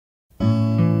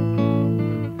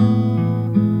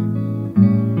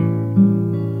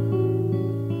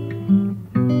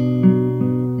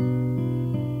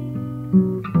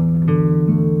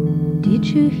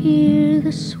hear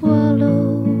the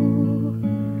swallow?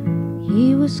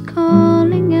 He was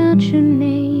calling out your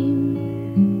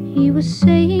name. He was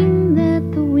saying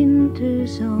that the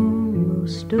winter's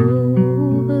almost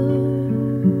over.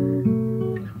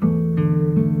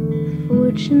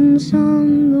 Fortune's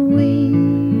on the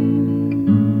wing.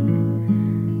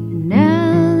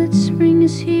 Now that spring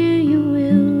is here, you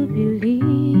will be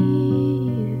leaving.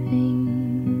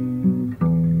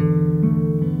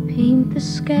 Paint the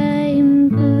sky in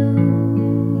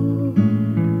blue,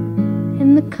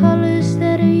 and the colors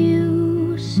that are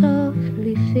you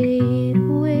softly fade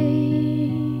away.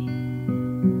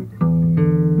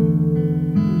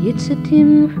 It's a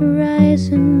dim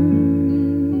horizon.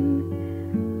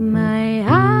 My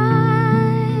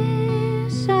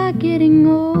eyes are getting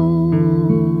old.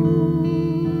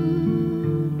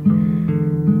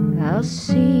 I'll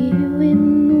see you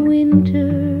in the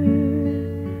winter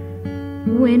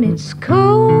when it's cold.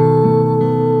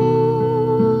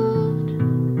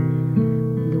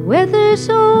 The weather's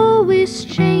always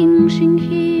changing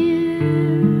here.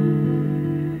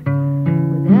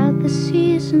 Without the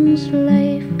seasons,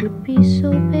 life would be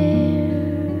so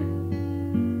bare.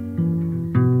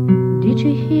 Did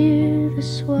you hear the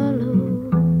swallow?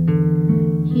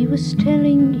 He was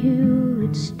telling you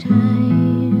it's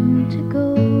time to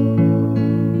go.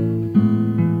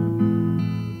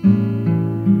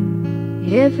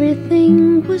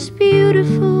 Everything was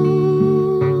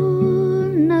beautiful,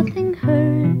 nothing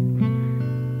hurt.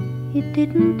 It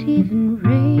didn't even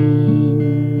rain.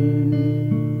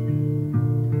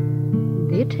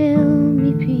 They tell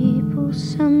me people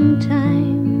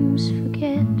sometimes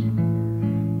forget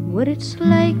what it's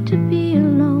like to be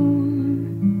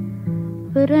alone,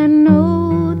 but I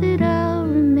know that I'll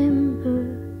remember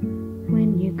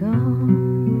when you're gone.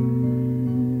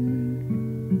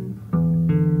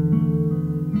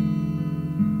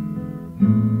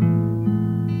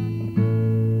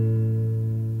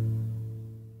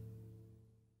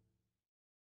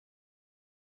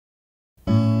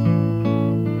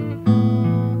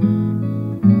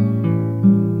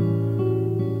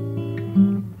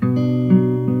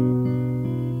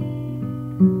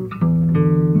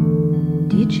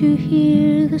 Did you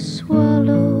hear the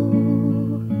swallow?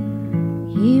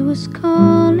 He was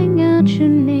calling out your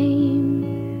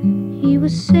name. He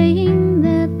was saying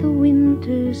that the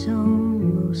winter's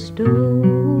almost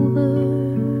over.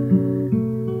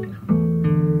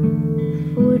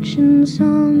 Fortune's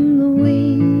on the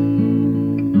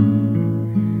wing.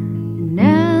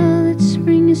 Now that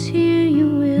spring is here, you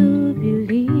will be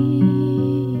leaving.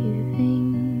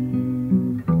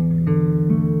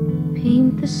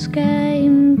 Paint the sky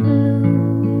in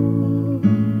blue,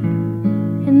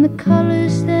 and the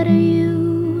colors that are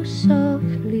you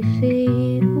softly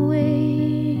fade away.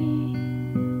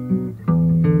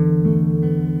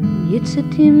 It's a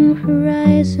dim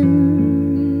horizon.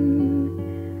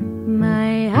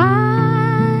 My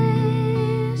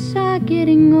eyes are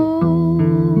getting old.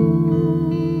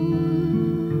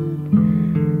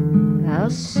 I'll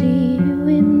see you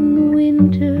in the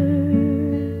winter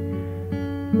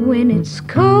when it's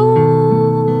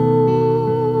cold.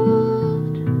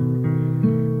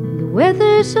 The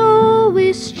weather's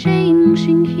always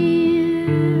changing here.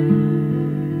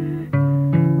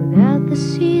 Without the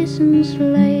seasons,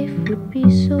 life would be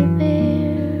so bare.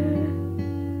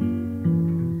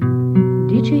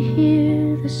 Did you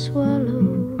hear the swallow?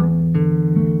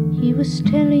 He was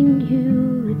telling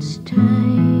you it's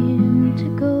time to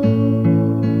go.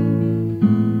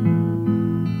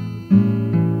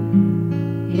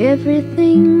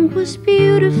 Everything was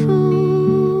beautiful,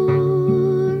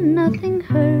 nothing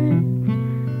hurt.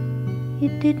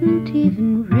 It didn't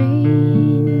even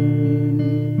rain.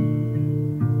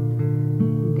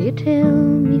 They tell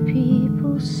me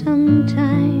people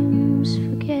sometimes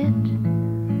forget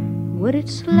what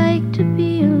it's like to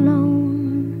be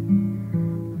alone,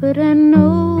 but I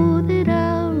know that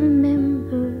I'll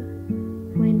remember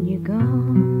when you're gone.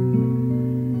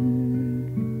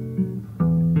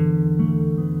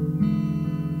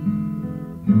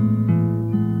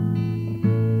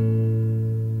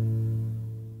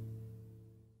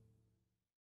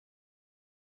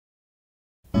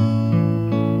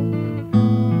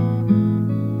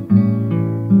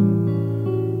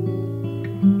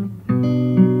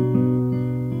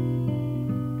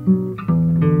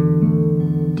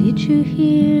 Did you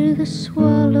hear the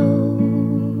swallow?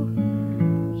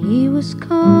 He was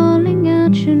calling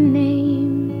out your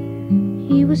name.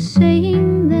 He was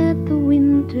saying that the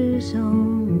winter's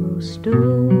almost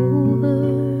over.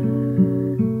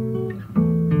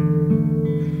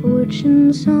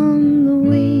 Fortune's on the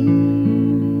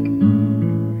wing.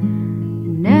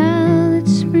 Now that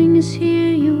spring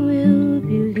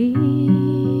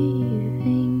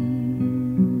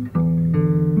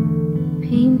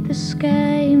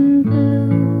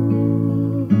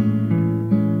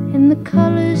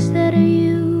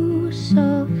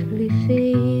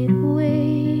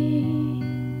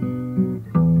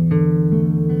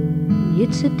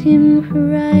It's a dim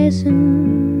horizon.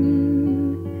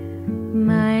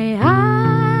 My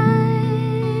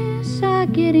eyes are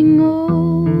getting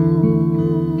old.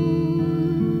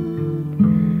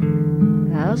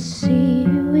 I'll see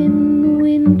you in the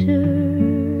winter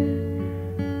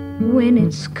when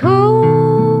it's cold.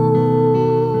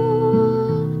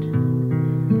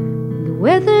 The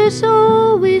weather's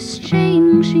always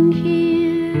changing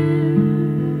here.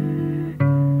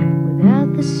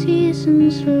 Without the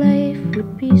seasons, life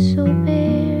would be so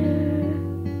bare.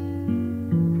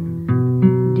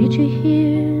 Did you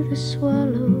hear the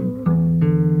swallow?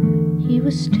 He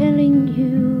was telling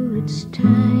you it's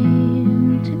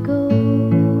time to go.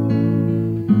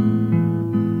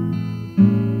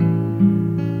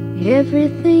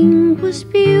 Everything was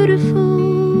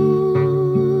beautiful,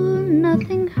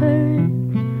 nothing hurt,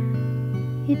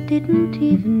 it didn't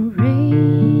even rain.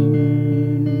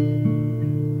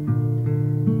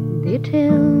 They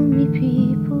tell me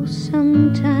people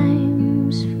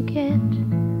sometimes forget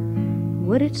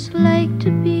what it's like to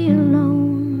be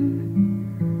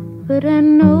alone, but I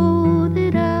know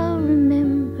that I'll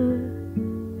remember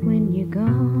when you're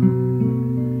gone.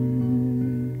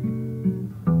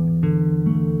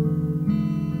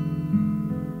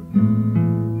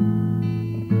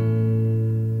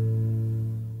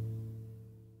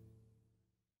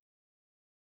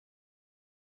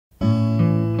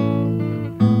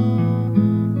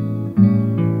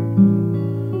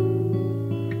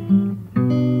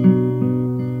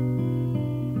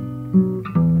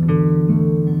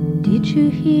 Did you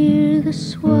hear the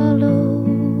swallow?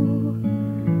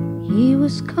 He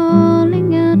was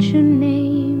calling out your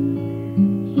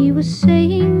name. He was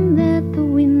saying that the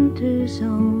winter's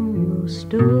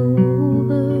almost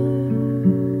over.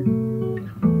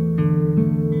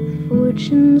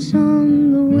 Fortune's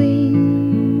on the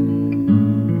wing.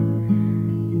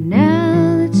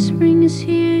 Now that spring is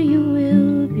here, you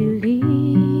will be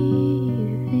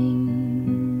leaving.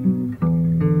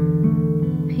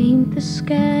 Paint the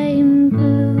sky in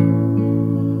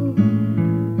blue,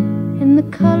 and the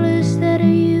colors that are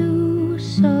you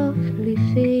softly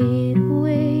fade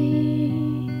away.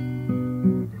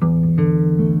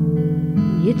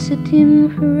 It's a dim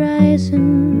horizon.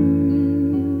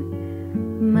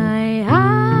 My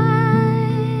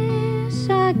eyes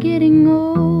are getting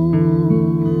old.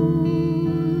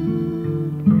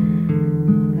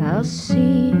 I'll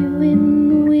see you in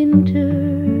the winter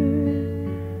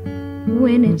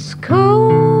when it's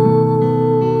cold.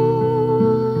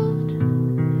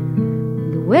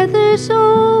 The weather's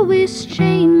always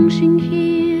changing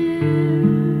here.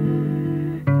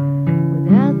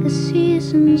 Without the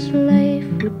seasons, life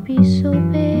would be so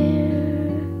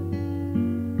bare.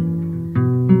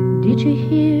 Did you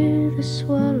hear the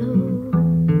swallow?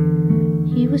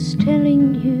 He was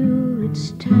telling you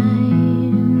it's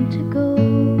time to go.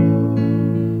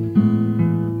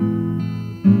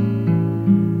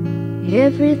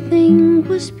 Everything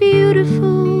was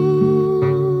beautiful,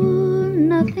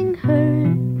 nothing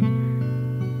hurt,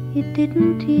 it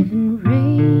didn't even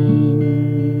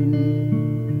rain.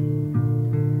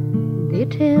 They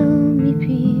tell me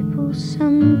people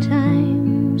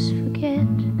sometimes forget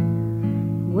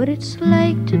what it's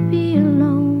like to be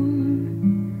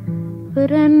alone,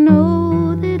 but I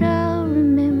know that I'll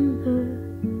remember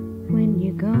when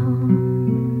you're gone.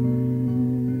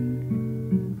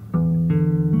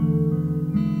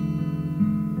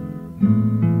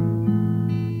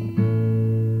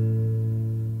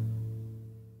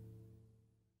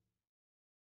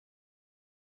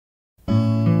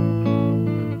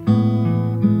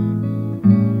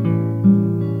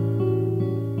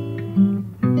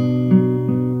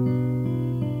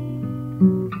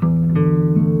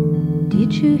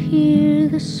 Did you hear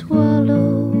the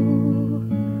swallow?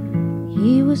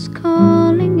 He was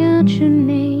calling out your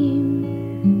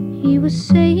name. He was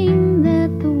saying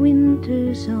that the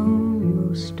winter's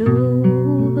almost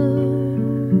over.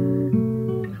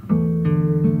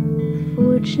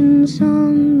 Fortune's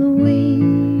on the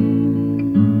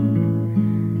wing.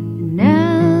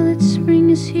 Now that spring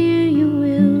is here, you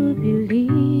will be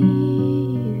leaving.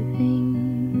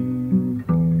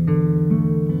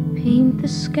 Paint the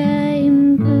sky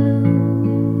in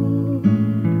blue,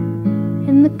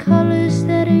 and the colors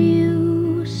that are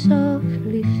you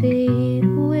softly fade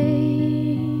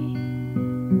away.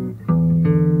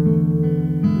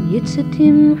 It's a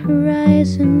dim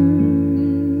horizon.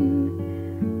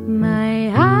 My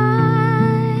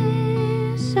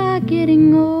eyes are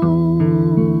getting old.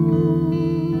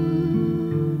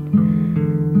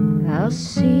 I'll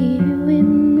see you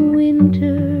in the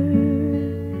winter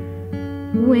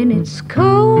when it's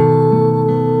cold.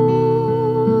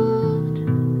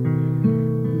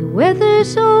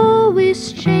 weather's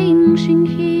always changing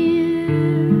here.